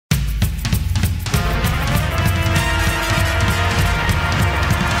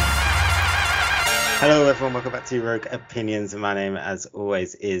Hello, everyone. Welcome back to Rogue Opinions. My name, as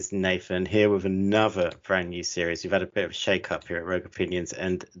always, is Nathan, here with another brand new series. We've had a bit of a shake up here at Rogue Opinions,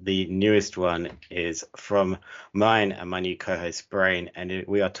 and the newest one is from mine and my new co host, Brain. And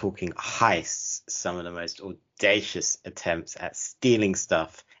we are talking heists, some of the most audacious attempts at stealing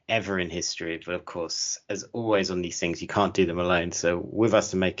stuff ever in history. But of course, as always on these things, you can't do them alone. So, with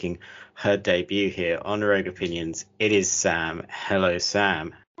us making her debut here on Rogue Opinions, it is Sam. Hello,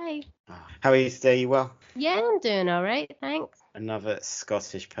 Sam. Hi. How are you today? You well? Yeah, I'm doing all right, thanks. Another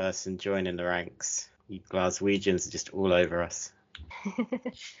Scottish person joining the ranks. You Glaswegians are just all over us.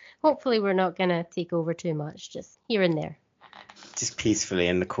 Hopefully, we're not gonna take over too much, just here and there. Just peacefully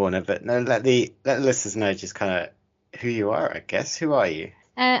in the corner, but no, let the listeners know just kind of who you are, I guess. Who are you?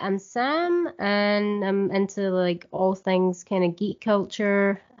 I'm Sam, and I'm into like all things kind of geek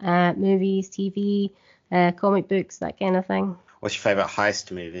culture, movies, TV, comic books, that kind of thing. What's your favorite heist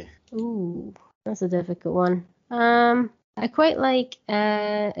movie? Ooh, that's a difficult one. I quite like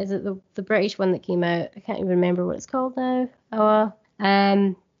is it the British one that came out? I can't even remember what it's called now.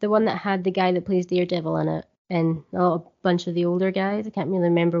 The one that had the guy that plays Daredevil in it, and a bunch of the older guys. I can't really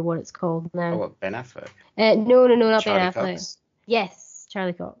remember what it's called Oh, now. what, Ben Affleck? No, not Charlie Ben Affleck. Cox? Yes,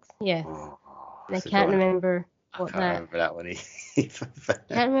 Charlie Cox. Yes. Oh, And I it's a good can't one. remember I what can't that. remember that one either.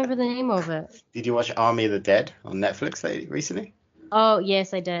 Can't remember the name of it. Did you watch Army of the Dead on Netflix recently? Oh,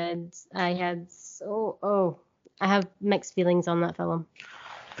 yes, I did. I have mixed feelings on that film.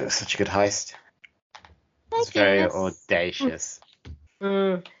 It was such a good heist. I It's very guess. audacious.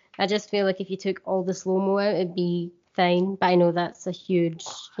 I just feel like if you took all the slow-mo out, it'd be fine. But I know that's a huge,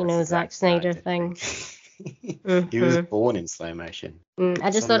 That's a Zack Snyder thing. He was born in slow motion.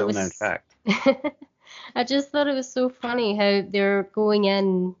 I just Some thought it little known was. fact. I just thought it was so funny how they're going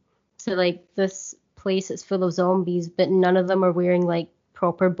in to like this place that's full of zombies, but none of them are wearing like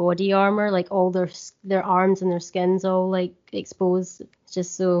proper body armor. Like all their arms and their skins all like exposed. It's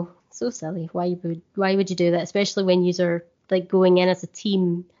just so silly. Why would you do that? Especially when you are like going in as a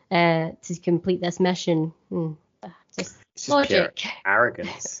team to complete this mission. It's just logic. pure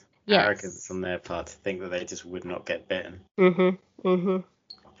arrogance. Yes. Arrogance on their part to think that they just would not get bitten. Mm-hmm.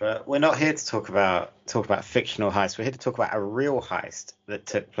 But we're not here to talk about fictional heists. We're here to talk about a real heist that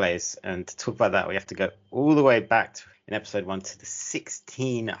took place. And to talk about that, we have to go all the way back in episode 1 to the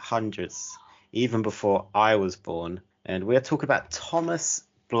 1600s, even before I was born. And we're talking about Thomas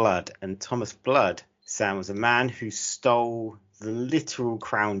Blood. And Thomas Blood, Sam, was a man who stole the literal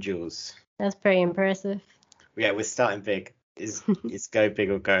crown jewels. That's pretty impressive. Yeah, we're starting big. It's go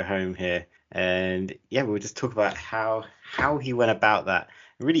big or go home here. And yeah, we'll just talk about how he went about that,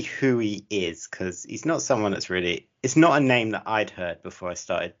 really who he is, because he's not someone it's not a name that I'd heard before I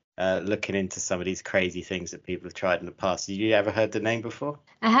started looking into some of these crazy things that people have tried in the past. Have you ever heard the name before?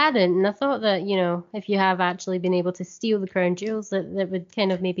 I hadn't, and I thought that, if you have actually been able to steal the crown jewels, that would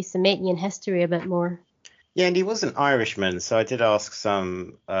kind of maybe cement you in history a bit more. Yeah, and he was an Irishman, so I did ask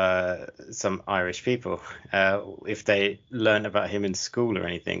some Irish people if they learned about him in school or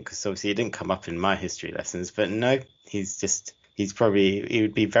anything, because obviously he didn't come up in my history lessons. But no, he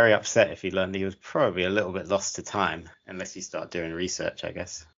would be very upset if he learned he was probably a little bit lost to time, unless you start doing research, I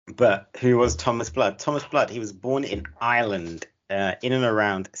guess. But who was Thomas Blood? Thomas Blood, he was born in Ireland in and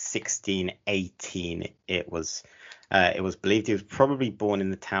around 1618. It was believed he was probably born in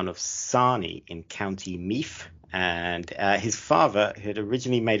the town of Sarney in County Meath. And his father had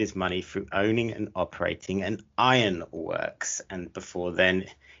originally made his money through owning and operating an iron works, and before then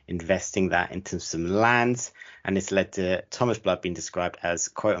investing that into some lands. And this led to Thomas Blood being described as,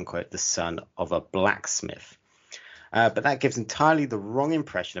 quote unquote, the son of a blacksmith. But that gives entirely the wrong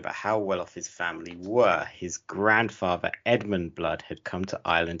impression about how well off his family were. His grandfather, Edmund Blood, had come to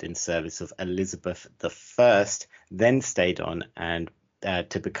Ireland in service of Elizabeth I, then stayed on and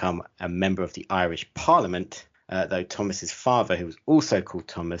to become a member of the Irish Parliament, though Thomas's father, who was also called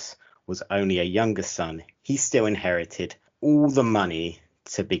Thomas, was only a younger son. He still inherited all the money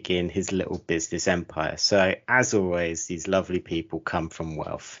to begin his little business empire. So, as always, these lovely people come from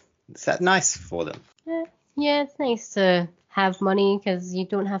wealth. Is that nice for them? Yeah, it's nice to have money because you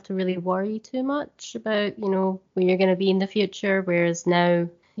don't have to really worry too much about, where you're going to be in the future. Whereas now,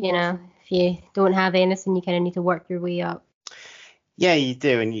 if you don't have anything, you kind of need to work your way up. Yeah, you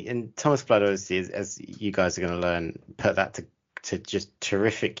do. And Thomas Blood, obviously, as you guys are going to learn, put that to just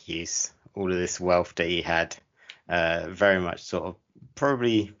terrific use, all of this wealth that he had. Very much sort of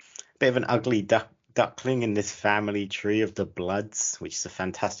probably a bit of an ugly duckling in this family tree of the Bloods, which is a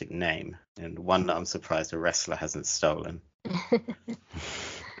fantastic name and one that I'm surprised a wrestler hasn't stolen.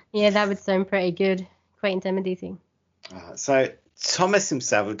 Yeah, that would sound pretty good. Quite intimidating. So Thomas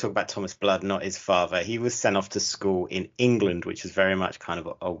himself, we'll talk about Thomas Blood, not his father. He was sent off to school in England, which was very much kind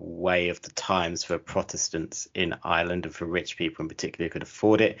of a way of the times for Protestants in Ireland and for rich people in particular who could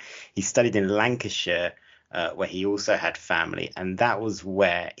afford it. He studied in Lancashire, where he also had family, and that was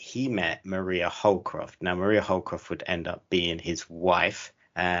where he met Maria Holcroft. Now, Maria Holcroft would end up being his wife,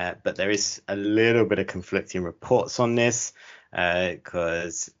 but there is a little bit of conflicting reports on this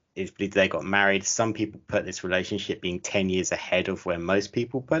because if they got married, some people put this relationship being 10 years ahead of where most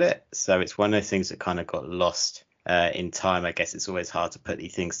people put it. So it's one of those things that kind of got lost in time. I guess it's always hard to put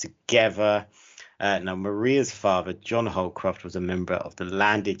these things together. Now, Maria's father, John Holcroft, was a member of the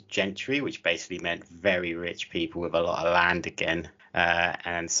landed gentry, which basically meant very rich people with a lot of land again.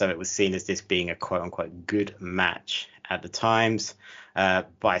 And so it was seen as this being a quote unquote good match at the times.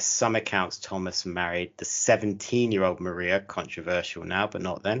 By some accounts, Thomas married the 17-year-old Maria, controversial now, but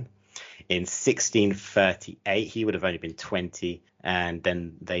not then. In 1638, he would have only been 20, and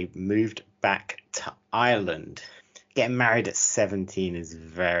then they moved back to Ireland. Getting married at 17 is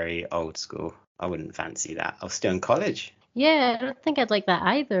very old school. I wouldn't fancy that. I was still in college. Yeah, I don't think I'd like that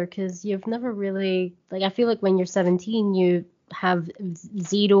either, because you've never really, like, I feel like when you're 17, you have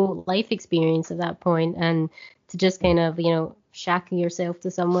zero life experience at that point, and to just kind of, shackle yourself to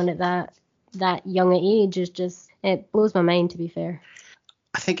someone at that young age is just, it blows my mind, to be fair.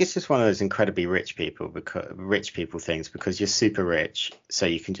 I think it's just one of those incredibly rich people things, because you're super rich, so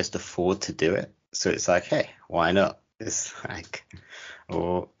you can just afford to do it. So it's like, hey, why not? It's like,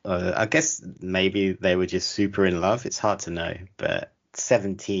 or I guess maybe they were just super in love. It's hard to know, but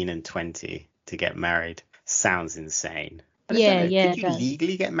 17 and 20 to get married sounds insane. But Yeah, could you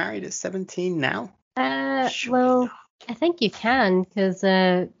legally get married at 17 now? Well, I think you can, because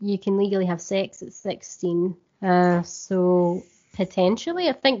you can legally have sex at 16. So potentially,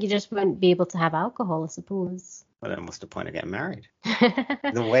 I think you just wouldn't be able to have alcohol, I suppose. Well, then what's the point of getting married?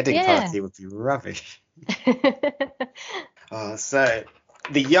 The wedding party would be rubbish. So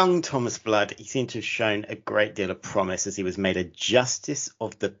the young Thomas Blood, he seemed to have shown a great deal of promise as he was made a Justice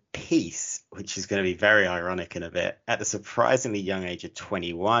of the Peace, which is going to be very ironic in a bit, at the surprisingly young age of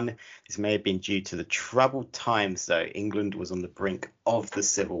 21. This may have been due to the troubled times, though. England was on the brink of the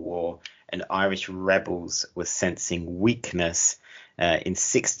Civil War, and Irish rebels were sensing weakness. In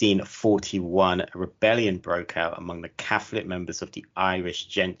 1641, a rebellion broke out among the Catholic members of the Irish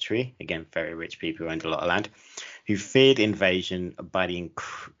gentry, again, very rich people who owned a lot of land, who feared invasion by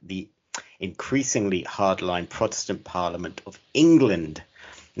the increasingly hardline Protestant Parliament of England.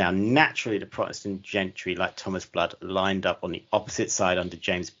 Now, naturally, the Protestant gentry, like Thomas Blood, lined up on the opposite side under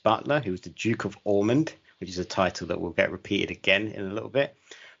James Butler, who was the Duke of Ormond, which is a title that will get repeated again in a little bit.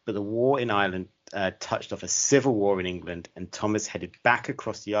 But the war in Ireland touched off a civil war in England, and Thomas headed back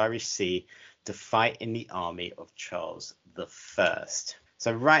across the Irish Sea to fight in the army of Charles I.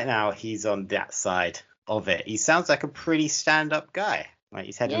 So right now, he's on that side of it. He sounds like a pretty stand-up guy. Like,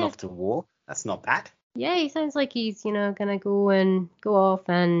 he's heading off to war. That's not bad. Yeah, he sounds like he's, gonna go off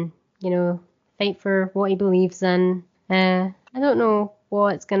and, fight for what he believes in. I don't know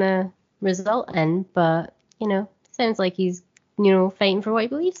what it's gonna result in, but, sounds like he's, fighting for what he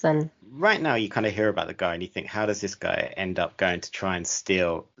believes in. Right now, you kind of hear about the guy and you think, how does this guy end up going to try and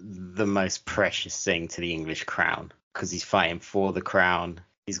steal the most precious thing to the English crown? Because he's fighting for the crown.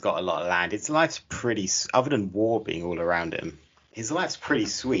 He's got a lot of land. His life's pretty, other than war being all around him, his life's pretty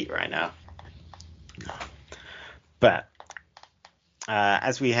sweet right now. But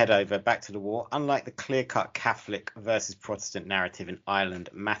as we head over back to the war, unlike the clear-cut Catholic versus Protestant narrative in Ireland,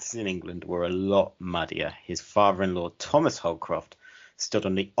 matters in England were a lot muddier. His father-in-law, Thomas Holcroft, stood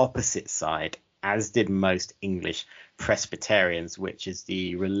on the opposite side, as did most English Presbyterians, which is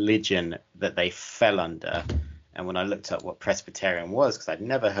the religion that they fell under. And when I looked up what Presbyterian was, because I'd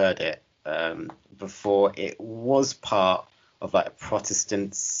never heard it before, it was part of like a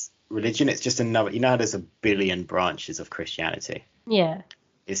Protestant religion. It's just another, there's a billion branches of Christianity. Yeah.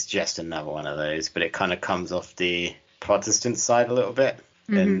 It's just another one of those, but it kind of comes off the Protestant side a little bit.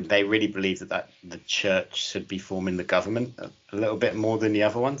 Mm-hmm. And they really believe that the church should be forming the government a little bit more than the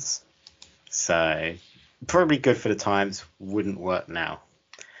other ones. So probably good for the times, wouldn't work now.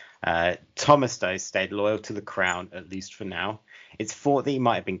 Thomas, though, stayed loyal to the crown, at least for now. It's thought that he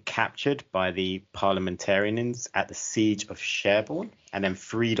might have been captured by the parliamentarians at the siege of Sherborne and then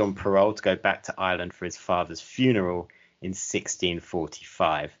freed on parole to go back to Ireland for his father's funeral in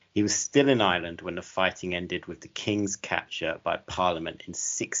 1645. He was still in Ireland when the fighting ended with the king's capture by Parliament in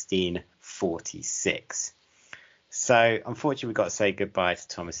 1646. So, unfortunately, we've got to say goodbye to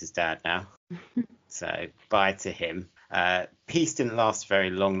Thomas's dad now. So, bye to him. Peace didn't last very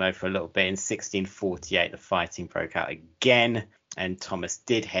long, though, for a little bit. In 1648, the fighting broke out again. and Thomas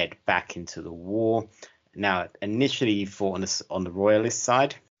did head back into the war. Now, initially he fought on the royalist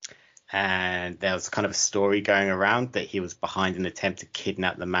side, and there was kind of a story going around that he was behind an attempt to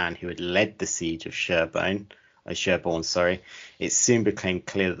kidnap the man who had led the siege of Sherborne, sorry. It soon became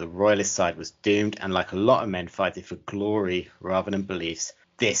clear that the royalist side was doomed, and like a lot of men fighting for glory rather than beliefs,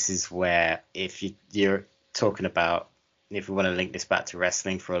 this is where, if you're talking about, if we want to link this back to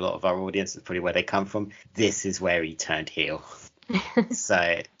wrestling for a lot of our audience, it's probably where they come from, this is where he turned heel.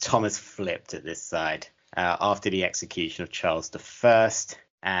 So Thomas flipped at this side after the execution of Charles I.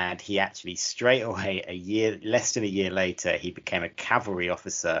 And he actually straight away, less than a year later, he became a cavalry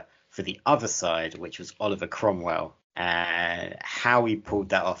officer for the other side, which was Oliver Cromwell. And how he pulled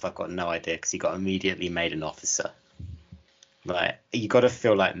that off, I've got no idea, because he got immediately made an officer. Like, you got to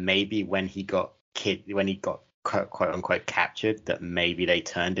feel like maybe when he got quote unquote captured, that maybe they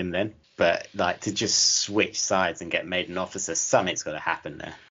turned him then. But like, to just switch sides and get made an officer, something's got to happen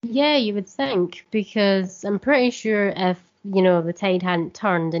there. Yeah, you would think, because I'm pretty sure if, the tide hadn't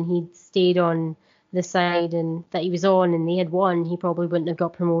turned and he'd stayed on the side and that he was on and they had won, he probably wouldn't have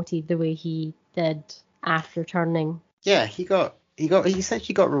got promoted the way he did after turning. Yeah, he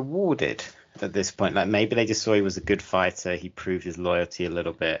essentially got rewarded at this point. Like, maybe they just saw he was a good fighter. He proved his loyalty a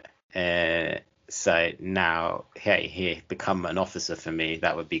little bit. So now, hey, he become an officer for me.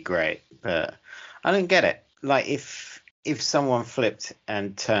 That would be great. But I don't get it. Like, if someone flipped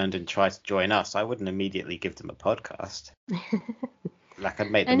and turned and tried to join us, I wouldn't immediately give them a podcast. Like, I'd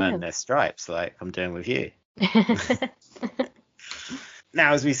make them earn their stripes, like I'm doing with you.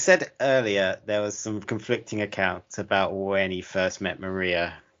 Now, as we said earlier, there was some conflicting accounts about when he first met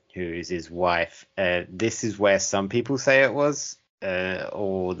Maria, who is his wife. This is where some people say it was,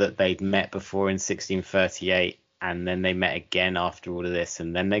 or that they'd met before in 1638, and then they met again after all of this,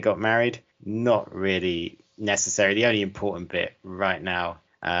 and then they got married. Not really necessary. The only important bit right now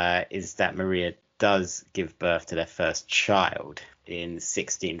is that Maria does give birth to their first child in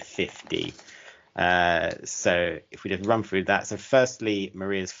 1650. So if we just run through that. So firstly,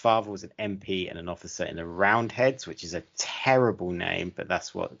 Maria's father was an MP and an officer in the Roundheads, which is a terrible name, but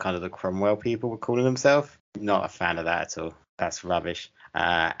that's what kind of the Cromwell people were calling themselves. Not a fan of that at all. That's rubbish.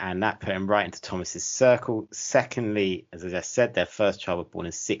 And that put him right into Thomas's circle. Secondly, as I just said, their first child was born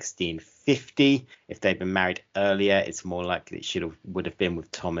in 1650. If they'd been married earlier, it's more likely it would have been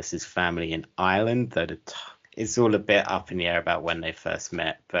with Thomas's family in Ireland, though it's all a bit up in the air about when they first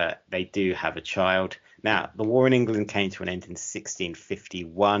met, but they do have a child. Now, the war in England came to an end in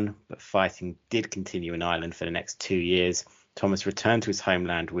 1651, but fighting did continue in Ireland for the next 2 years. Thomas returned to his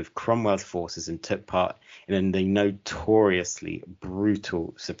homeland with Cromwell's forces and took part in the notoriously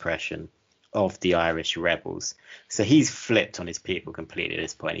brutal suppression of the Irish rebels. So he's flipped on his people completely at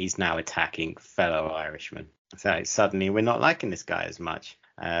this point. He's now attacking fellow Irishmen. So suddenly we're not liking this guy as much.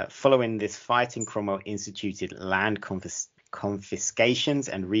 Following this fighting, Cromwell instituted land confiscations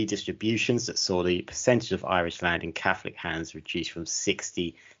and redistributions that saw the percentage of Irish land in Catholic hands reduced from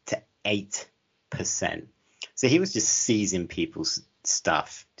 60 to 8%. So he was just seizing people's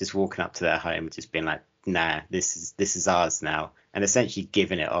stuff, just walking up to their home, just being like, nah, this is ours now, and essentially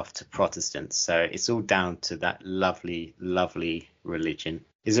giving it off to Protestants. So it's all down to that lovely, lovely religion.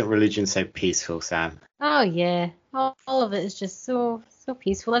 Isn't religion so peaceful, Sam? Oh, yeah. All of it is just so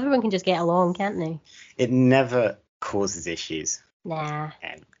peaceful. Everyone can just get along, can't they? It never causes issues. Nah.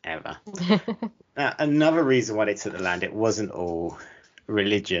 Ever. Now, another reason why they took the land, it wasn't all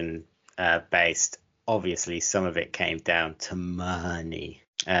religion based. Obviously, some of it came down to money.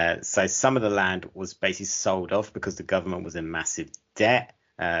 So some of the land was basically sold off because the government was in massive debt.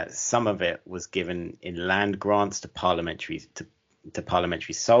 Some of it was given in land grants to parliamentary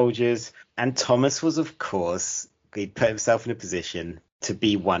soldiers. And Thomas was, of course, he put himself in a position to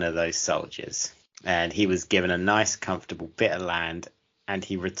be one of those soldiers. And he was given a nice, comfortable bit of land, and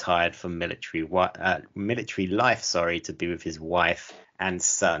he retired from military life, to be with his wife and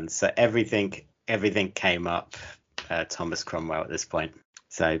son. So everything came up Thomas Cromwell at this point.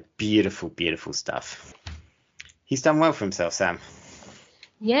 So beautiful, beautiful stuff. He's done well for himself, Sam.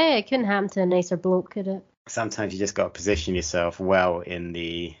 Yeah, it couldn't happen to a nicer bloke, could it? Sometimes you just got to position yourself well in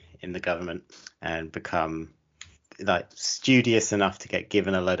the government and become like studious enough to get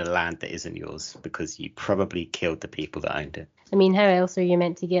given a load of land that isn't yours because you probably killed the people that owned it. I mean, how else are you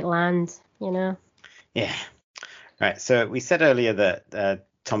meant to get land, Yeah. Right. So we said earlier that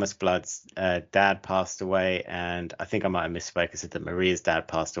Thomas Blood's dad passed away, and I think I might have misspoke. I said that Maria's dad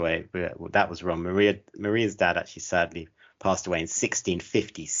passed away. But that was wrong. Maria's dad actually sadly passed away in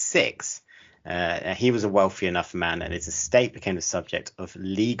 1656. He was a wealthy enough man, and his estate became the subject of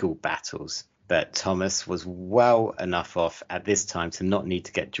legal battles But Thomas was well enough off at this time to not need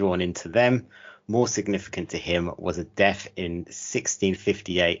to get drawn into them. More significant to him was a death in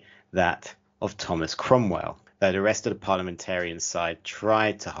 1658, that of Thomas Cromwell. Though the rest of the parliamentarian side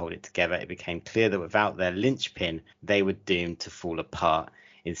tried to hold it together, it became clear that without their linchpin, they were doomed to fall apart.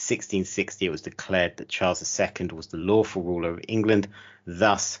 In 1660, it was declared that Charles II was the lawful ruler of England.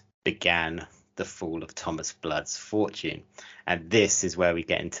 Thus began the fall of Thomas Blood's fortune. And this is where we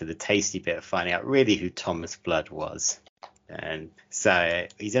get into the tasty bit of finding out really who Thomas Blood was. And so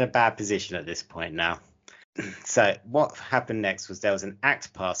he's in a bad position at this point now. So what happened next was there was an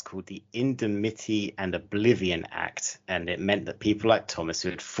act passed called the Indemnity and Oblivion Act, and it meant that people like Thomas who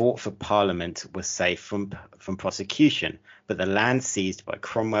had fought for Parliament were safe from prosecution. But the land seized by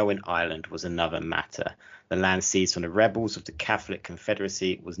Cromwell in Ireland was another matter. The land seized from the rebels of the Catholic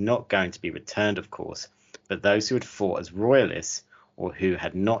Confederacy was not going to be returned, of course, but those who had fought as royalists or who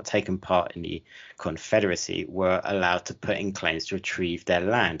had not taken part in the Confederacy were allowed to put in claims to retrieve their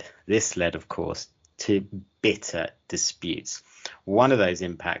land. This led, of course, to bitter disputes. One of those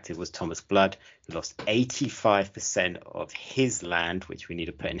impacted was Thomas Blood, who lost 85% of his land, which we need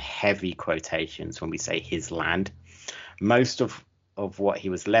to put in heavy quotations when we say his land. Most of what he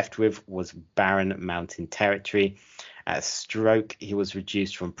was left with was barren mountain territory. At a stroke, he was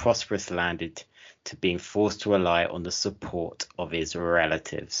reduced from prosperous landed to being forced to rely on the support of his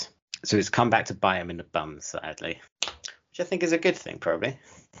relatives. So it's come back to bite him in the bum, sadly, which I think is a good thing, probably.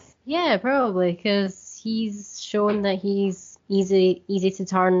 Yeah, probably, because he's shown that he's easy to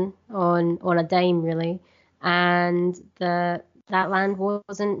turn on a dime, really, and that land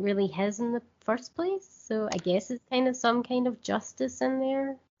wasn't really his in the first place. So I guess it's kind of some kind of justice in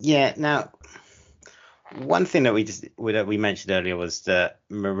there. Yeah. Now, one thing that we mentioned earlier was that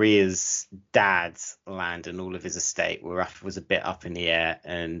Maria's dad's land and all of his estate was a bit up in the air,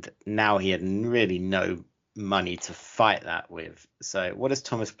 and now he had really no money to fight that with. So what does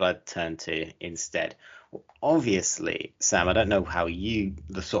Thomas Blood turn to instead? Well, obviously, Sam, I don't know how you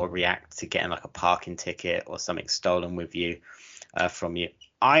sort of react to getting like a parking ticket or something stolen with you from you.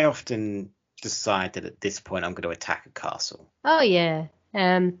 I often decide that at this point I'm going to attack a castle. Oh yeah,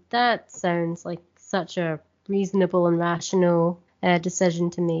 that sounds like such a reasonable and rational decision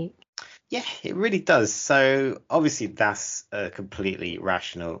to make. Yeah, it really does. So obviously that's a completely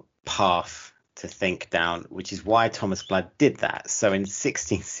rational path to think down, which is why Thomas Blood did that. So in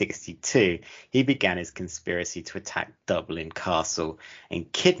 1662, he began his conspiracy to attack Dublin Castle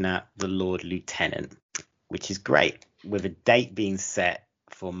and kidnap the Lord Lieutenant, which is great. With a date being set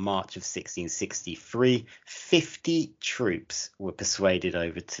for March of 1663, 50 troops were persuaded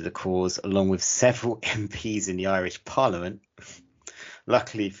over to the cause, along with several MPs in the Irish Parliament.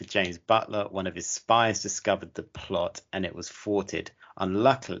 Luckily for James Butler, one of his spies discovered the plot and it was thwarted.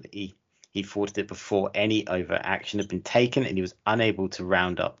 Unluckily, he thwarted it before any overt action had been taken, and he was unable to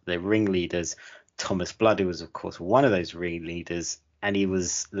round up the ringleaders. Thomas Blood, who was, of course, one of those ringleaders, and he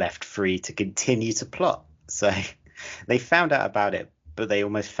was left free to continue to plot. So they found out about it, but they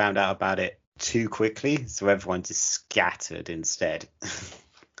almost found out about it too quickly, so everyone just scattered instead.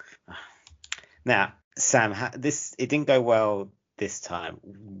 Now, Sam, it didn't go well this time.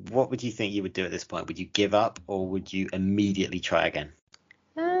 What would you think you would do at this point? Would you give up, or would you immediately try again?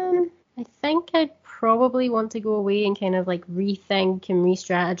 I think I'd probably want to go away and kind of like rethink and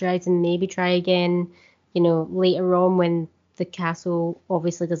re-strategize and maybe try again, later on when the castle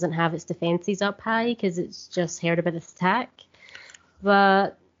obviously doesn't have its defenses up high because it's just heard about this attack.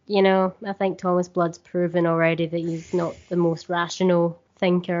 But, I think Thomas Blood's proven already that he's not the most rational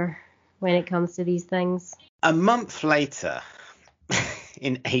thinker when it comes to these things. A month later,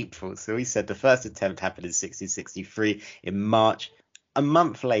 in April, so we said the first attempt happened in 1663 in March. A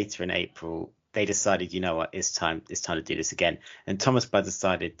month later in April, they decided, you know what, it's time to do this again. And Thomas Blood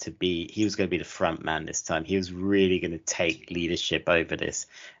decided he was going to be the front man this time. He was really going to take leadership over this.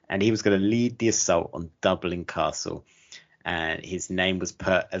 And he was going to lead the assault on Dublin Castle. And his name was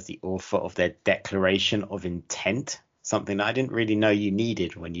put as the author of their Declaration of Intent, something that I didn't really know you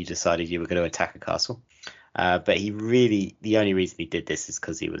needed when you decided you were going to attack a castle. But the only reason he did this is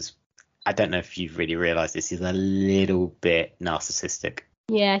because he was, I don't know if you've really realized this, he's a little bit narcissistic.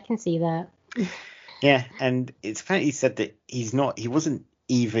 Yeah, I can see that. Yeah, and it's funny he said that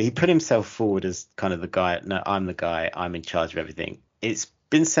he put himself forward as kind of the guy, no, I'm the guy, I'm in charge of everything. It's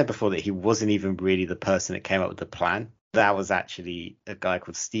been said before that he wasn't even really the person that came up with the plan. That was actually a guy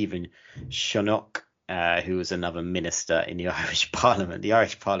called Stephen Shonnock, who was another minister in the Irish Parliament. The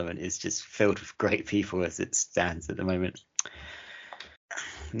Irish Parliament is just filled with great people as it stands at the moment.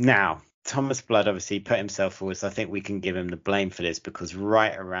 Now, Thomas Blood obviously put himself forward, so I think we can give him the blame for this because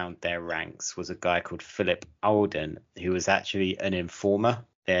right around their ranks was a guy called Philip Alden, who was actually an informer.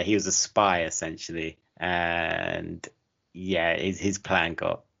 Yeah, he was a spy essentially, and yeah, his plan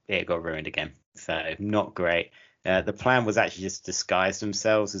got ruined again. So not great. The plan was actually just disguise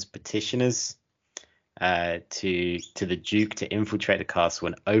themselves as petitioners to the Duke to infiltrate the castle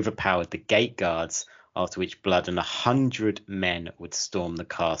and overpower the gate guards, after which Blood and 100 men would storm the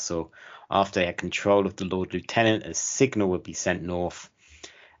castle. After they had control of the Lord Lieutenant, a signal would be sent north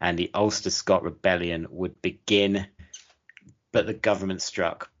and the Ulster Scot rebellion would begin, but the government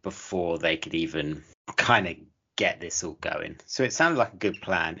struck before they could even kind of get this all going. So it sounded like a good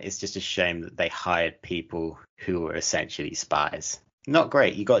plan. It's just a shame that they hired people who were essentially spies. Not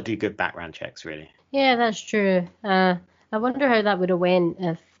great. You got to do good background checks, really. Yeah, that's true. I wonder how that would have went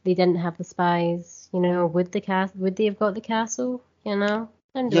if they didn't have the spies. You know, would they have got the castle? You know,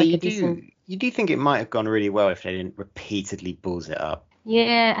 sounded Yeah, like you a decent. you do think it might have gone really well if they didn't repeatedly balls it up.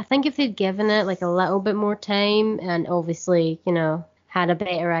 Yeah, I think if they'd given it like a little bit more time and obviously, you know, had a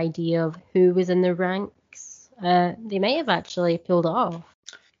better idea of who was in the ranks, they might have actually pulled it off.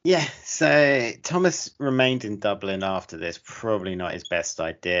 Yeah, so Thomas remained in Dublin after this, probably not his best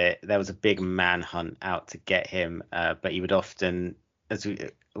idea. There was a big manhunt out to get him, but he would often,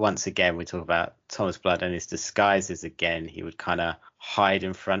 once again, we talk about Thomas Blood and his disguises again, he would kind of hide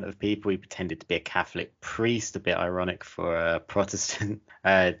in front of people. He pretended to be a Catholic priest, a bit ironic for a Protestant.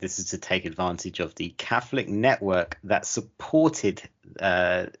 This is to take advantage of the Catholic network that supported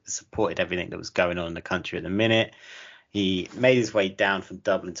everything that was going on in the country at the minute. He made his way down from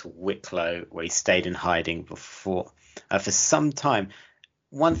Dublin to Wicklow, where he stayed in hiding for some time.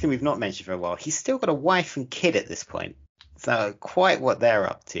 One thing we've not mentioned for a while, he's still got a wife and kid at this point. So quite what they're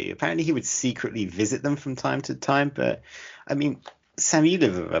up to. Apparently he would secretly visit them from time to time. But, I mean, Sam, you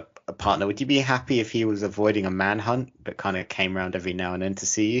live with a partner. Would you be happy if he was avoiding a manhunt, but kind of came around every now and then to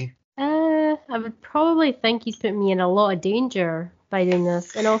see you? I would probably think he's put me in a lot of danger by doing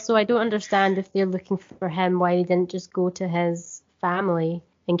this. And also, I don't understand if they're looking for him, why they didn't just go to his family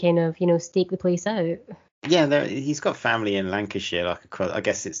and kind of, you know, stake the place out. Yeah, he's got family in Lancashire. Like across, I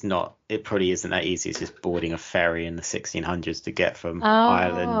guess it probably isn't that easy. It's just boarding a ferry in the 1600s to get from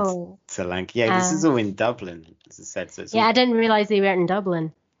Ireland to Lancashire. Yeah, this is all in Dublin, as I said. So I didn't realise they weren't in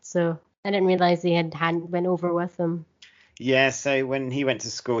Dublin. So I didn't realise they hadn't went over with them. Yeah, so when he went to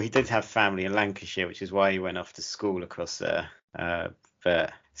school, he did have family in Lancashire, which is why he went off to school across there.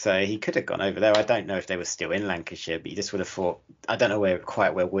 But so he could have gone over there. I don't know if they were still in Lancashire, but you just would have thought. I don't know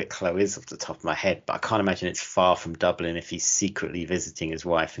quite where Wicklow is off the top of my head, but I can't imagine it's far from Dublin if he's secretly visiting his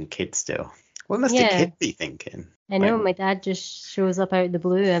wife and kid still. What must the kid be thinking? I know, my dad just shows up out of the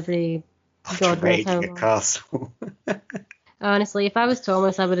blue every God knows how long. A castle. Honestly, if I was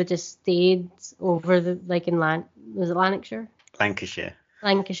Thomas, I would have just stayed over in was it Lanarkshire? Lancashire.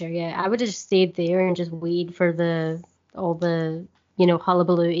 Lancashire, yeah. I would have just stayed there and just waited for all the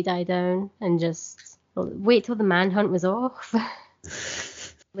hullabaloo to die down and just wait till the manhunt was off.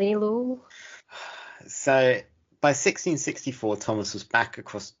 Lay low. So by 1664, Thomas was back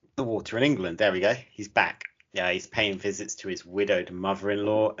across the water in England. There we go. He's back. Yeah, he's paying visits to his widowed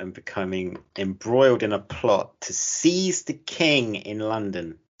mother-in-law and becoming embroiled in a plot to seize the king in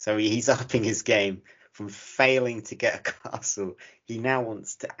London. So he's upping his game from failing to get a castle. He now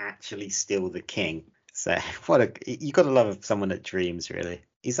wants to actually steal the king. So you got to love someone that dreams, really.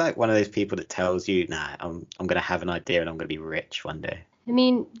 He's like one of those people that tells you, nah, I'm going to have an idea and I'm going to be rich one day. I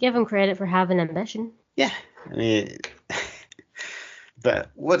mean, give him credit for having ambition. Yeah, I mean,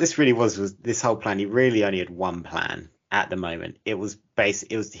 but what this really was this whole plan. He really only had one plan at the moment. He was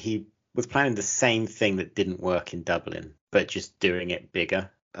planning the same thing that didn't work in Dublin, but just doing it bigger.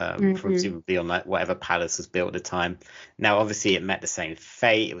 Presumably on whatever palace was built at the time. Now, obviously, it met the same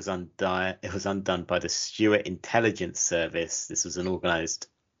fate. It was undone by the Stuart Intelligence Service. This was organised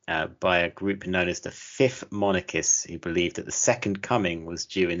by a group known as the Fifth Monarchists, who believed that the Second Coming was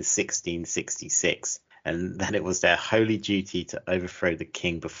due in 1666, and that it was their holy duty to overthrow the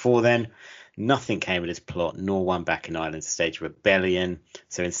king before then. Nothing came of this plot, nor one back in Ireland to stage a rebellion.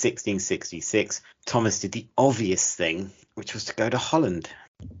 So in 1666, Thomas did the obvious thing, which was to go to Holland.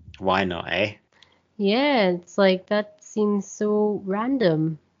 Why not, eh? Yeah, it's like that seems so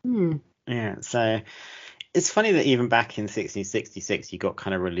random. Yeah, so it's funny that even back in 1666, you got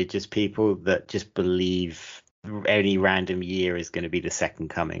kind of religious people that just believe any random year is going to be the Second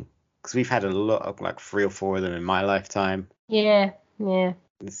Coming. Because we've had a lot of, like 3 or 4 of them in my lifetime. Yeah.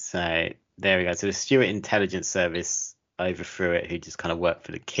 So there we go. So the Stuart Intelligence Service overthrew it, who just kind of worked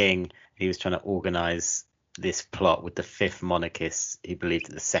for the king. He was trying to organise this plot with the fifth monarchist who believed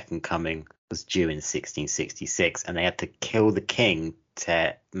that the second coming was due in 1666, and they had to kill the king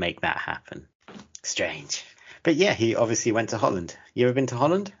to make that happen. Strange. But yeah, he obviously went to Holland. You ever been to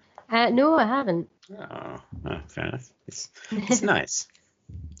Holland? No, I haven't. Oh, fair enough. It's nice.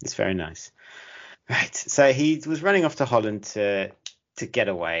 It's very nice. Right. So he was running off to Holland to get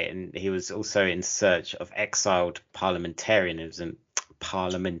away, and he was also in search of exiled parliamentarians, to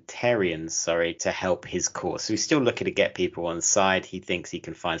help his cause. So he's still looking to get people on side. He thinks he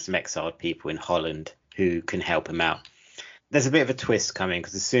can find some exiled people in Holland who can help him out. There's a bit of a twist coming,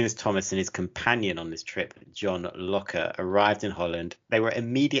 because as soon as Thomas and his companion on this trip, John Locker, arrived in Holland, they were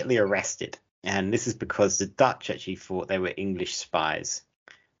immediately arrested. And this is because the Dutch actually thought they were English spies.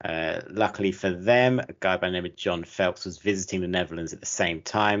 Luckily for them, a guy by the name of John Phelps was visiting the Netherlands at the same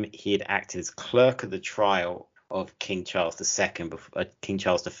time. He had acted as clerk at the trial of King Charles II, before King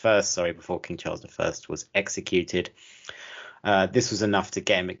Charles King Charles I was executed. This was enough to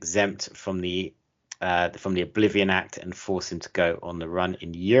get him exempt from the Oblivion Act and force him to go on the run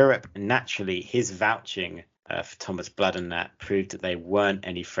in Europe. And naturally, his vouching for Thomas Blood and that proved that they weren't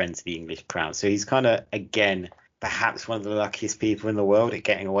any friends of the English crown. So he's kind of, again, perhaps one of the luckiest people in the world at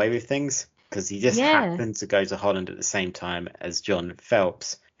getting away with things, because he just happened to go to Holland at the same time as John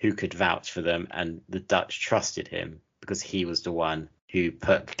Phelps, who could vouch for them, and the Dutch trusted him because he was the one who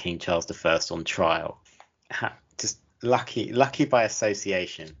put King Charles I on trial. Just lucky by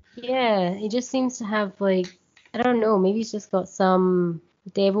association. Yeah, he just seems to have, like, I don't know, maybe he's just got some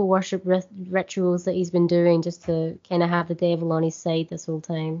devil worship rituals that he's been doing just to kind of have the devil on his side this whole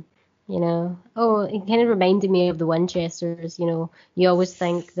time. You know, it kind of reminded me of the Winchesters. You know, you always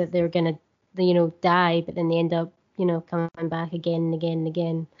think that they're gonna, die, but then they end up, coming back again and again and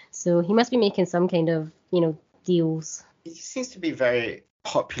again. So he must be making some kind of, deals. He seems to be very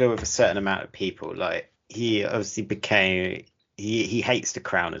popular with a certain amount of people. Like, he obviously he hates the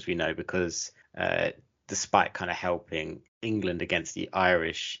crown, as we know, because despite kind of helping England against the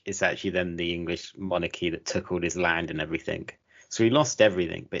Irish, it's actually then the English monarchy that took all his land and everything. So he lost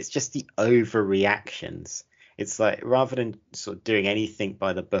everything, but it's just the overreactions. It's like, rather than sort of doing anything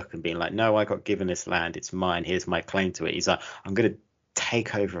by the book and being like, no, I got given this land, it's mine, here's my claim to it. He's like, I'm going to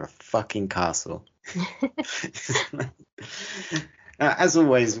take over a fucking castle. As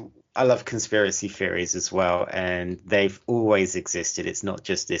always, I love conspiracy theories as well, and they've always existed. It's not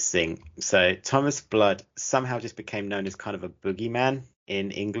just this thing. So Thomas Blood somehow just became known as kind of a boogeyman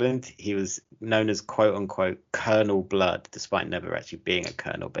in England. He was known as quote unquote Colonel Blood, despite never actually being a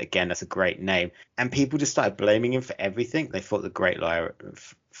colonel. But again, that's a great name. And people just started blaming him for everything. They thought the Great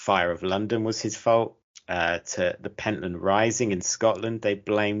Fire of London was his fault. To the Pentland Rising in Scotland, they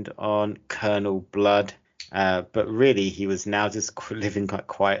blamed on Colonel Blood. But really, he was now just living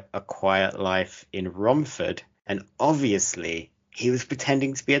quite a quiet life in Romford. And obviously, he was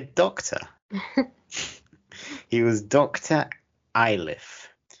pretending to be a doctor. He was Dr. Iliff.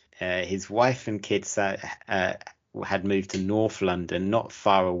 His wife and kids had moved to North London, not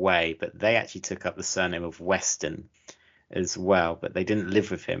far away, but they actually took up the surname of Weston as well, but they didn't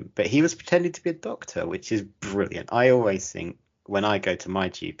live with him. But he was pretending to be a doctor, which is brilliant. I always think when I go to my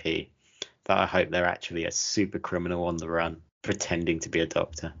GP that I hope they're actually a super criminal on the run, pretending to be a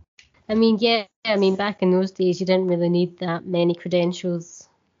doctor. I mean, back in those days, you didn't really need that many credentials,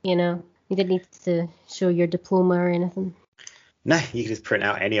 You didn't need to show your diploma or anything. No, you could just print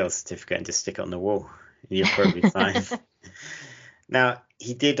out any old certificate and just stick it on the wall. And you're probably fine. Now,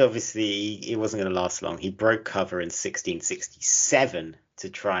 he did obviously, it wasn't going to last long. He broke cover in 1667 to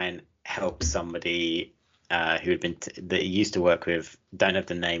try and help somebody who had been that he used to work with. Don't have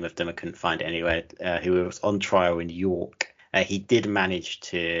the name of them, I couldn't find it anywhere. Who was on trial in York. He did manage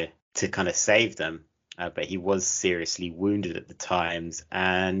to kind of save them, but he was seriously wounded at the times.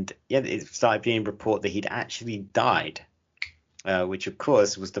 And yeah, it started being reported that he'd actually died, which of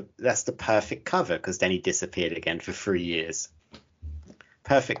course that's the perfect cover, because then he disappeared again for 3 years.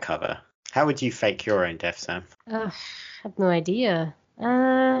 Perfect cover. How would you fake your own death, Sam? I have no idea.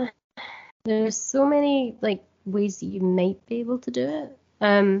 There's so many ways that you might be able to do it.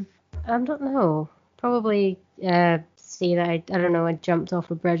 I don't know. Probably say that I don't know, I jumped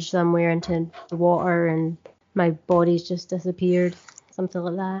off a bridge somewhere into the water and my body's just disappeared. Something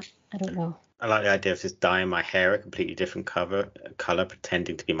like that. I don't know. I like the idea of just dyeing my hair a completely different colour,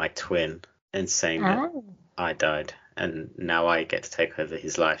 pretending to be my twin and saying that I died and now I get to take over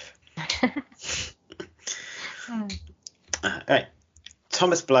his life. All right.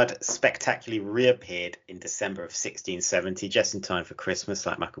 Thomas Blood spectacularly reappeared in December of 1670, just in time for Christmas,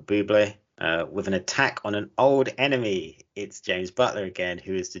 like Michael Bublé, with an attack on an old enemy. It's James Butler again,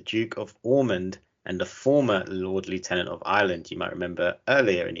 who is the Duke of Ormond, And the former Lord Lieutenant of Ireland, you might remember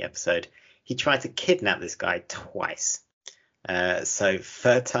earlier in the episode, he tried to kidnap this guy twice. So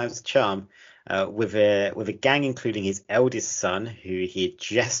third time's a charm, with a gang including his eldest son, who he had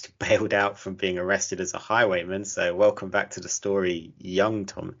just bailed out from being arrested as a highwayman. So welcome back to the story, young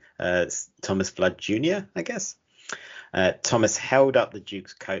Thomas Blood Jr., I guess. Thomas held up the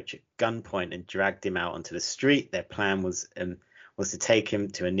Duke's coach at gunpoint and dragged him out onto the street. Their plan was to take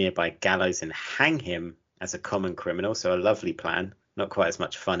him to a nearby gallows and hang him as a common criminal. So a lovely plan, not quite as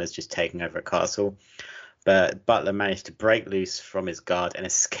much fun as just taking over a castle. But Butler managed to break loose from his guard and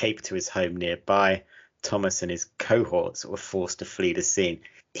escape to his home nearby. Thomas and his cohorts were forced to flee the scene.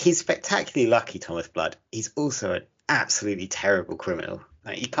 He's spectacularly lucky, Thomas Blood. He's also an absolutely terrible criminal.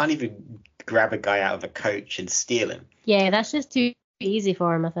 Like, you can't even grab a guy out of a coach and steal him. Yeah, that's just too easy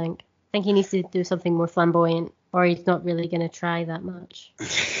for him, I think. I think he needs to do something more flamboyant, or he's not really going to try that much.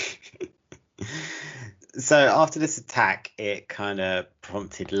 So after this attack, it kind of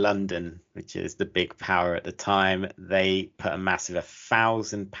prompted London, which is the big power at the time. They put a massive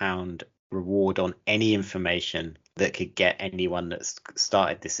 £1,000 reward on any information that could get anyone that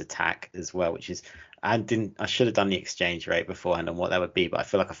started this attack as well, which is, I should have done the exchange rate beforehand on what that would be, but I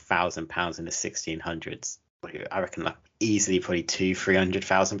feel like £1,000 in the 1600s, I reckon like easily probably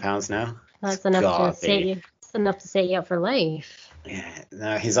 £200,000-300,000 now. That's enough to set you up for life. Yeah,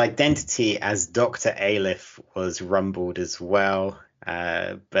 now his identity as Dr. Aleph was rumbled as well,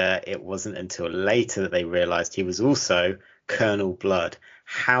 but it wasn't until later that they realized he was also Colonel Blood.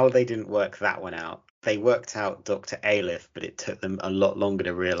 How they didn't work that one out. They worked out Dr. Aleph, but it took them a lot longer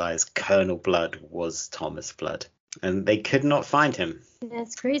to realize Colonel Blood was Thomas Blood. And they could not find him.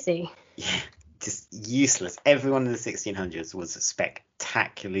 That's crazy. Yeah, just useless. Everyone in the 1600s was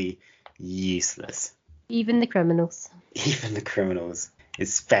spectacularly useless. Even the criminals. Even the criminals,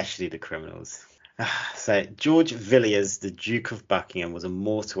 especially the criminals. So George Villiers, the Duke of Buckingham, was a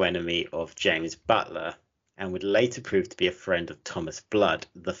mortal enemy of James Butler and would later prove to be a friend of Thomas Blood.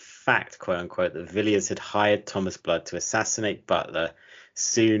 The fact, quote unquote, that Villiers had hired Thomas Blood to assassinate Butler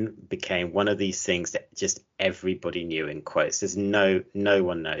soon became one of these things that just everybody knew, in quotes. There's no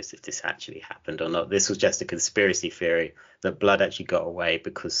one knows if this actually happened or not. This was just a conspiracy theory that Blood actually got away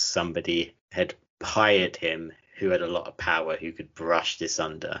because somebody had hired him who had a lot of power, who could brush this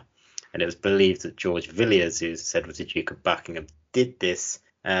under. And it was believed that George Villiers, who said was the Duke of Buckingham, did this.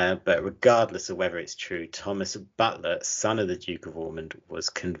 But regardless of whether it's true, Thomas Butler, son of the Duke of Ormond, was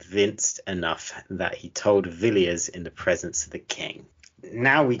convinced enough that he told Villiers in the presence of the king.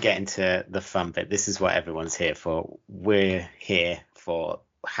 Now we get into the fun bit. This is what everyone's here for. We're here for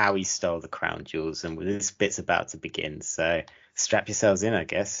how he stole the crown jewels, and this bit's about to begin. So strap yourselves in, I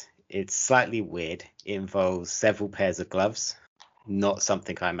guess. It's slightly weird. It involves several pairs of gloves. Not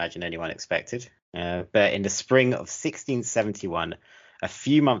something I imagine anyone expected. But in the spring of 1671, a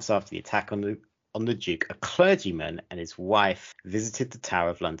few months after the attack on the Duke, a clergyman and his wife visited the Tower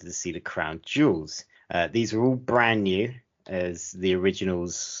of London to see the crown jewels. These were all brand new, as the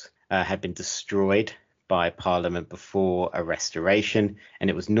originals had been destroyed by Parliament before a restoration. And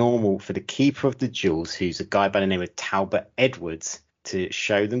it was normal for the keeper of the jewels, who's a guy by the name of Talbot Edwards, to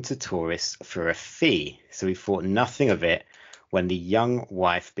show them to tourists for a fee. So he thought nothing of it when the young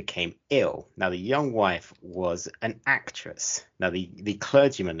wife became ill. Now, the young wife was an actress. Now, the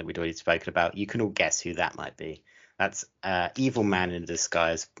clergyman that we'd already spoken about, you can all guess who that might be. That's evil man in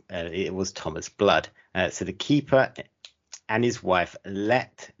disguise. It was Thomas Blood. So the keeper and his wife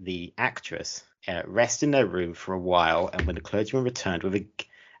let the actress rest in their room for a while, and when the clergyman returned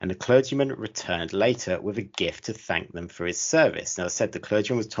later with a gift to thank them for his service. Now, I said the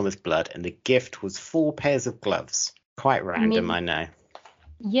clergyman was Thomas Blood, and the gift was 4 pairs of gloves. Quite random, I know.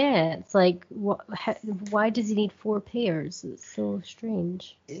 Yeah, it's like, why does he need 4 pairs? It's so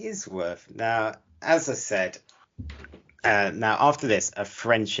strange. It is worth. Now, as I said, after this, a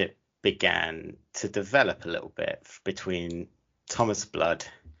friendship began to develop a little bit between Thomas Blood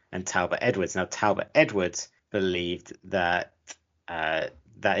and Talbot Edwards. Now, Talbot Edwards believed that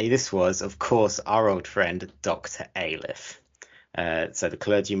this was, of course, our old friend Dr. Aleph. So the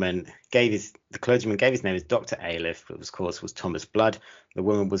clergyman gave his name as Dr. Aleph, but of course was Thomas Blood. The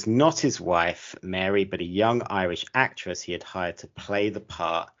woman was not his wife, Mary, but a young Irish actress he had hired to play the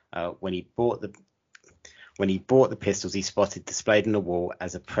part. When he bought the pistols he spotted displayed on the wall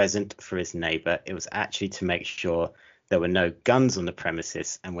as a present for his neighbour, it was actually to make sure there were no guns on the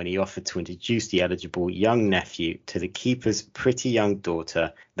premises, and when he offered to introduce the eligible young nephew to the keeper's pretty young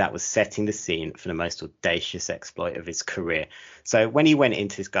daughter, that was setting the scene for the most audacious exploit of his career. So when he went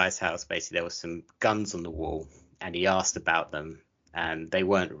into this guy's house, basically there were some guns on the wall, and he asked about them, and they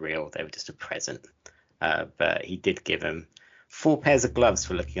weren't real. They were just a present. But he did give him 4 pairs of gloves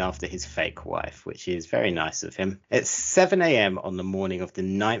for looking after his fake wife, which is very nice of him. At 7 a.m. on the morning of the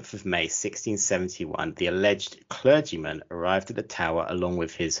 9th of May, 1671, the alleged clergyman arrived at the tower along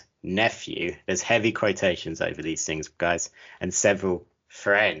with his nephew. There's heavy quotations over these things, guys, and several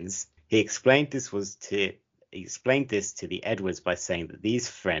friends. He explained this to the Edwards by saying that these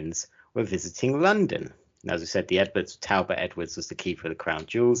friends were visiting London. Now, as I said, Talbot Edwards was the keeper of the crown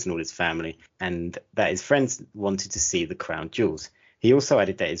jewels and all his family, and that his friends wanted to see the crown jewels. He also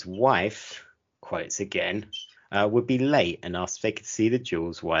added that his wife, quotes again, would be late and asked if they could see the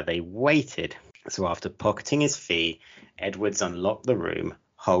jewels while they waited. So after pocketing his fee, Edwards unlocked the room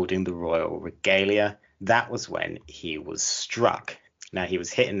holding the royal regalia. That was when he was struck. Now, he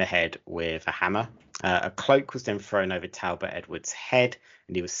was hit in the head with a hammer. A cloak was then thrown over Talbot Edwards' head,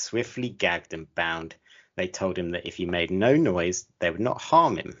 and he was swiftly gagged and bound. They told him that if he made no noise, they would not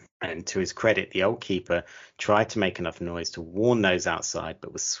harm him. And to his credit, the old keeper tried to make enough noise to warn those outside,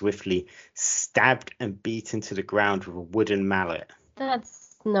 but was swiftly stabbed and beaten to the ground with a wooden mallet.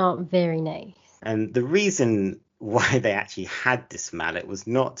 That's not very nice. And the reason why they actually had this mallet was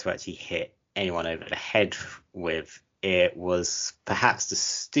not to actually hit anyone over the head with. It was perhaps the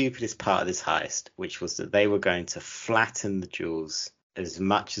stupidest part of this heist, which was that they were going to flatten the jewels as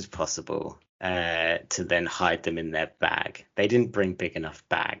much as possible to then hide them in their bag. They didn't bring big enough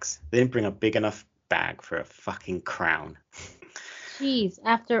bags. They didn't bring a big enough bag for a fucking crown. Jeez,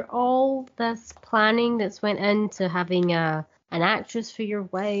 after all this planning that's went into having an actress for your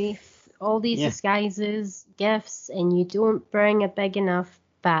wife, all these disguises, gifts, and you don't bring a big enough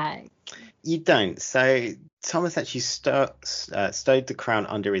bag. You don't. So Thomas actually stowed the crown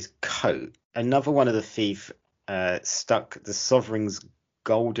under his coat. Another one of the thieves stuck the sovereign's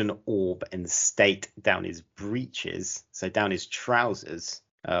golden orb in the state down his breeches, so down his trousers,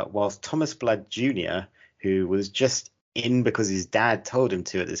 whilst Thomas Blood Jr., who was just in because his dad told him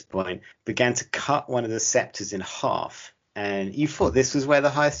to at this point, began to cut one of the scepters in half. And you thought this was where the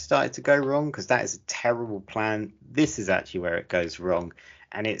heist started to go wrong, because that is a terrible plan. This is actually where it goes wrong.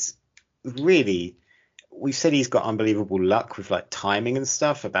 And it's really, we've said he's got unbelievable luck with like timing and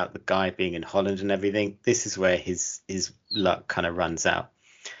stuff about the guy being in Holland and everything. This is where his luck kind of runs out.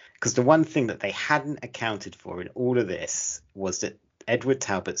 Because the one thing that they hadn't accounted for in all of this was that Edward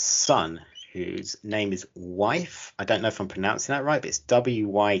Talbot's son, whose name is Wythe, I don't know if I'm pronouncing that right, but it's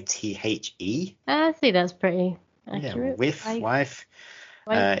W-Y-T-H-E. I think that's pretty accurate. Yeah,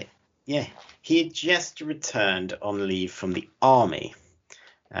 Wythe. He had just returned on leave from the army.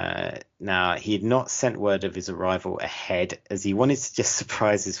 Now, he had not sent word of his arrival ahead, as he wanted to just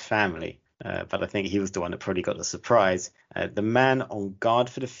surprise his family. But I think he was the one that probably got the surprise. The man on guard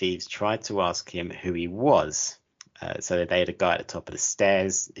for the thieves tried to ask him who he was. So they had a guy at the top of the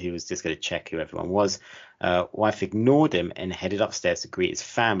stairs who was just going to check who everyone was. Wythe ignored him and headed upstairs to greet his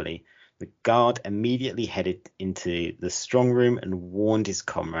family. The guard immediately headed into the strong room and warned his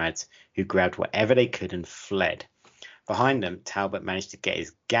comrades, who grabbed whatever they could and fled. Behind them, Talbot managed to get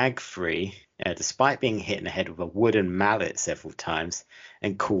his gag free, despite being hit in the head with a wooden mallet several times,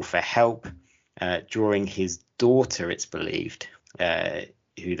 and call for help, drawing his daughter, it's believed,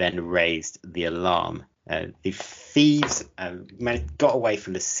 who then raised the alarm. The thieves got away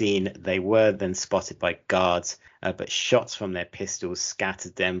from the scene. They were then spotted by guards, but shots from their pistols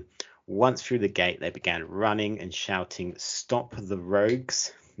scattered them. Once through the gate, they began running and shouting, "Stop the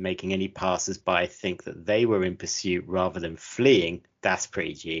rogues," making any passers-by think that they were in pursuit rather than fleeing. That's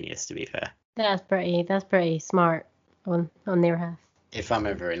pretty genius, to be fair. That's pretty smart on their half. If I'm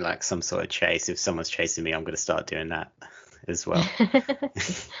ever in like some sort of chase, if someone's chasing me, I'm going to start doing that as well.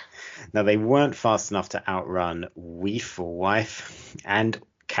 Now, they weren't fast enough to outrun Wythe and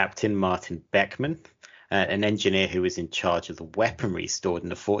Captain Martin Beckman, an engineer who was in charge of the weaponry stored in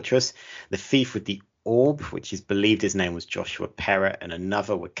the fortress. The thief with the orb, which is believed his name was Joshua Perrott, and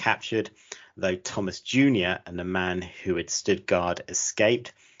another were captured, though Thomas Jr. and the man who had stood guard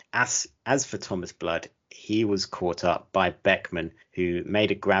escaped. As for Thomas Blood, he was caught up by Beckman, who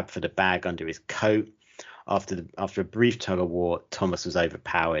made a grab for the bag under his coat. After a brief tug of war, Thomas was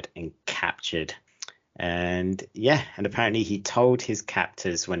overpowered and captured. And apparently he told his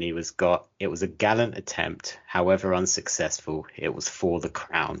captors when he was got, it was a gallant attempt, however unsuccessful, it was for the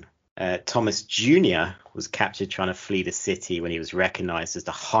crown. Thomas Jr. was captured trying to flee the city when he was recognized as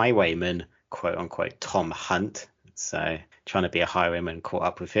the highwayman, quote unquote, Tom Hunt. So trying to be a highwayman caught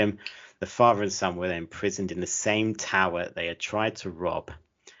up with him. The father and son were then imprisoned in the same tower they had tried to rob.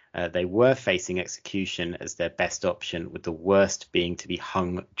 They were facing execution as their best option, with the worst being to be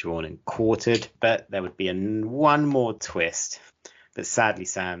hung, drawn and quartered. But there would be one more twist. But sadly,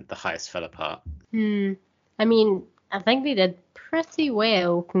 Sam, the heist fell apart. I mean, I think they did pretty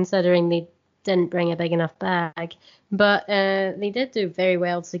well considering they didn't bring a big enough bag, but they did do very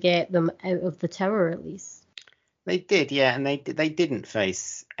well to get them out of the tower at least. They did, yeah, and they didn't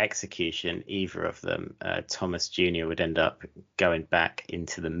face execution, either of them. Thomas Jr. would end up going back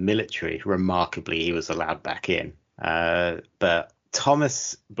into the military. Remarkably, he was allowed back in. But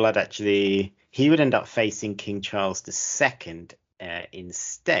Thomas Blood actually, he would end up facing King Charles II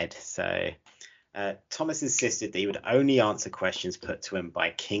instead. So Thomas insisted that he would only answer questions put to him by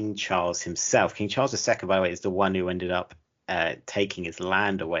King Charles himself. King Charles II, by the way, is the one who ended up taking his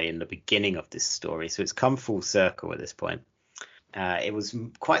land away in the beginning of this story. So it's come full circle at this point. It was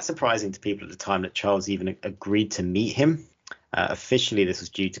quite surprising to people at the time that Charles even agreed to meet him. Officially, this was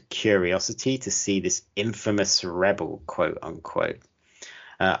due to curiosity to see this infamous rebel, quote unquote.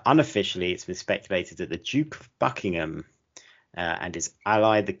 Unofficially, it's been speculated that the Duke of Buckingham and his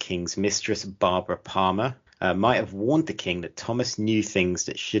ally, the king's mistress, Barbara Palmer, might have warned the king that Thomas knew things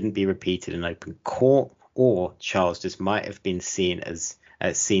that shouldn't be repeated in open court, or Charles just might have been seen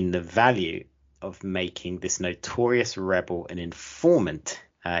the value of making this notorious rebel an informant.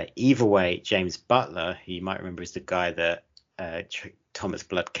 Either way, James Butler, who you might remember is the guy that Thomas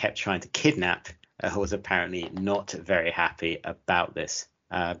Blood kept trying to kidnap, was apparently not very happy about this.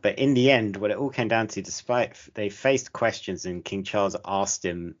 But in the end, what it all came down to, despite they faced questions and King Charles asked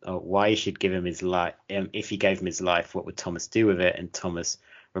him why he should give him his life, if he gave him his life, what would Thomas do with it? And Thomas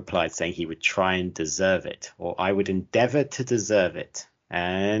replied saying he would try and deserve it, or I would endeavour to deserve it.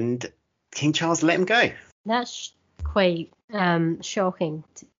 And King Charles let him go. That's quite shocking,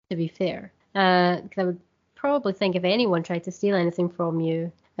 to be fair. 'Cause I would probably think if anyone tried to steal anything from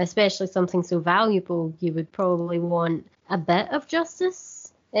you, especially something so valuable, you would probably want a bit of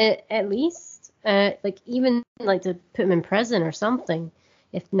justice, at least. Even to put him in prison or something,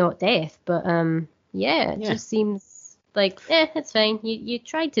 if not death. But it just seems like, it's fine. You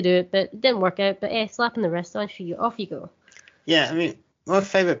tried to do it, but it didn't work out. But slap in the wrist, off you go. Yeah, I mean, my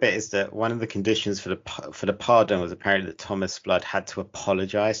favourite bit is that one of the conditions for the pardon was apparently that Thomas Blood had to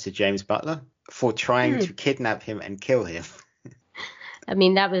apologise to James Butler for trying to kidnap him and kill him. I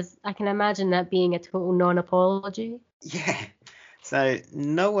mean, I can imagine that being a total non-apology. Yeah. So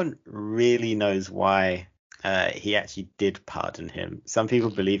no one really knows why he actually did pardon him. Some people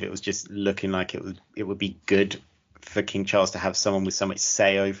believe it was just looking like it would be good for King Charles to have someone with so much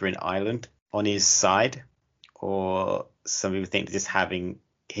say over in Ireland on his side, or some people think that just having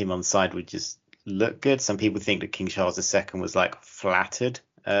him on side would just look good. Some people think that King Charles II was flattered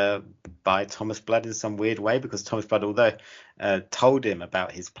by Thomas Blood in some weird way, because Thomas Blood, although told him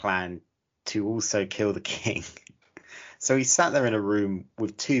about his plan to also kill the king, so he sat there in a room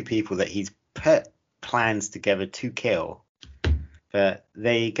with two people that he's put plans together to kill. But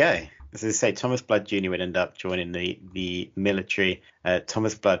there you go. As I say, Thomas Blood Jr. would end up joining the military.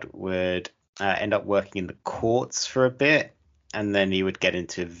 Thomas Blood would end up working in the courts for a bit, and then he would get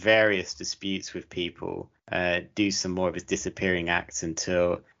into various disputes with people, do some more of his disappearing acts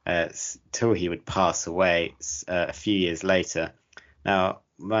until he would pass away a few years later. Now,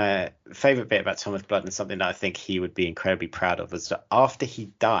 my favourite bit about Thomas Blood, and something that I think he would be incredibly proud of, was that after he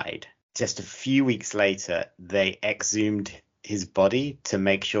died, just a few weeks later, they exhumed his body to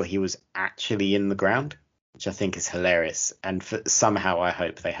make sure he was actually in the ground, which I think is hilarious. And somehow I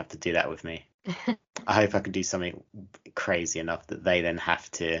hope they have to do that with me. I hope I can do something crazy enough that they then have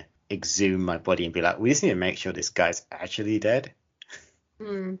to exhume my body and be like, we just need to make sure this guy's actually dead.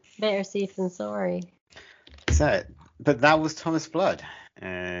 Better safe than sorry. So, but that was Thomas Blood,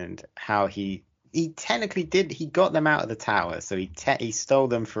 and how he technically did. He got them out of the tower, so he stole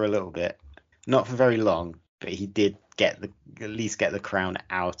them for a little bit, not for very long, but he did at least get the crown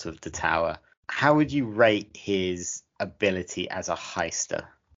out of the tower. How would you rate his ability as a heister?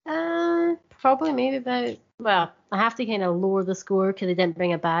 Probably maybe about, well, I have to kind of lower the score because they didn't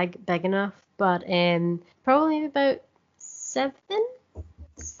bring a bag big enough, but probably maybe about 7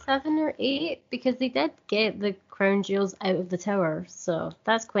 or 8, because they did get the crown jewels out of the tower, so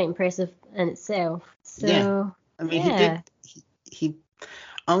that's quite impressive in itself. So yeah, I mean,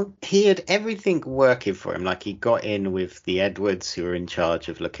 he had everything working for him. Like, he got in with the Edwards, who were in charge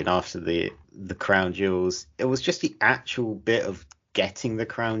of looking after the crown jewels. It was just the actual bit of getting the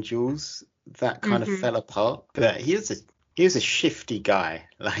crown jewels that kind of fell apart. But he was a shifty guy.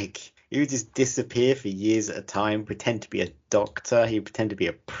 Like, he would just disappear for years at a time, pretend to be a doctor, he would pretend to be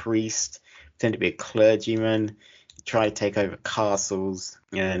a priest, pretend to be a clergyman, try to take over castles,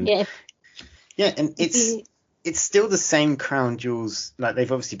 and and it's still the same crown jewels. Like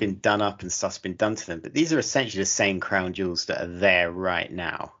they've obviously been done up and stuff's been done to them, but these are essentially the same crown jewels that are there right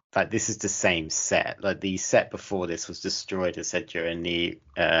now. Like this is the same set. Like the set before this was destroyed, as said, during the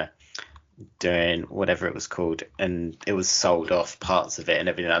doing whatever it was called, and it was sold off parts of it and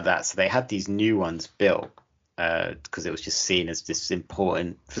everything like that. So they had these new ones built because it was just seen as this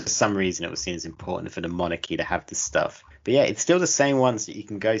important. For some reason, it was seen as important for the monarchy to have this stuff. But yeah, it's still the same ones that you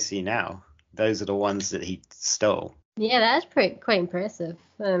can go see now. Those are the ones that he stole. Yeah, that's quite impressive.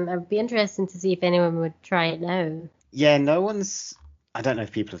 I'd be interested to see if anyone would try it now. Yeah, no one's. I don't know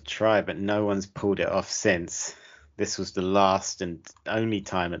if people have tried, but no one's pulled it off since. This was the last and only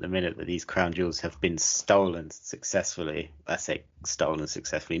time at the minute that these crown jewels have been stolen successfully. I say stolen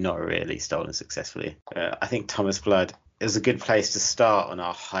successfully, not really stolen successfully. I think Thomas Blood is a good place to start on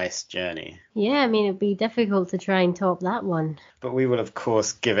our heist journey. Yeah, I mean, it'd be difficult to try and top that one. But we will, of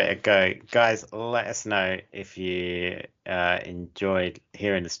course, give it a go. Guys, let us know if you enjoyed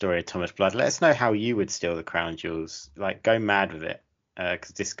hearing the story of Thomas Blood. Let us know how you would steal the crown jewels. Like, go mad with it.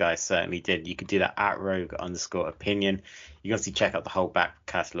 Because this guy certainly did. You could do that at rogue_opinion. You can obviously check out the whole back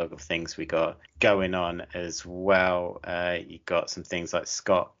catalogue of things we got going on as well. You got some things like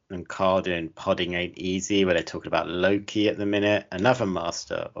Scott and Carl doing Podding Ain't Easy, where they're talking about Loki at the minute, another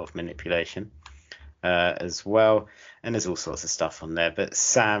master of manipulation as well. And there's all sorts of stuff on there. But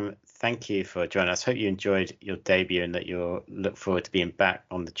Sam, thank you for joining us. Hope you enjoyed your debut and that you'll look forward to being back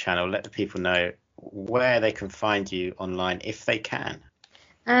on the channel. Let the people know where they can find you online if they can.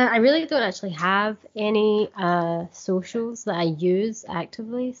 I really don't actually have any socials that I use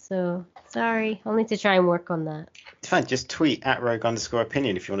actively, so sorry. I'll need to try and work on that. It's fine. Just tweet at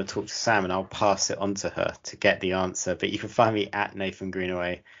rogue_opinion if you want to talk to Sam, and I'll pass it on to her to get the answer. But you can find me at Nathan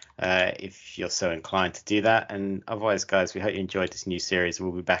Greenaway if you're so inclined to do that. And otherwise, guys, we hope you enjoyed this new series.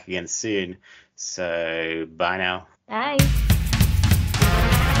 We'll be back again soon. So bye now. Bye.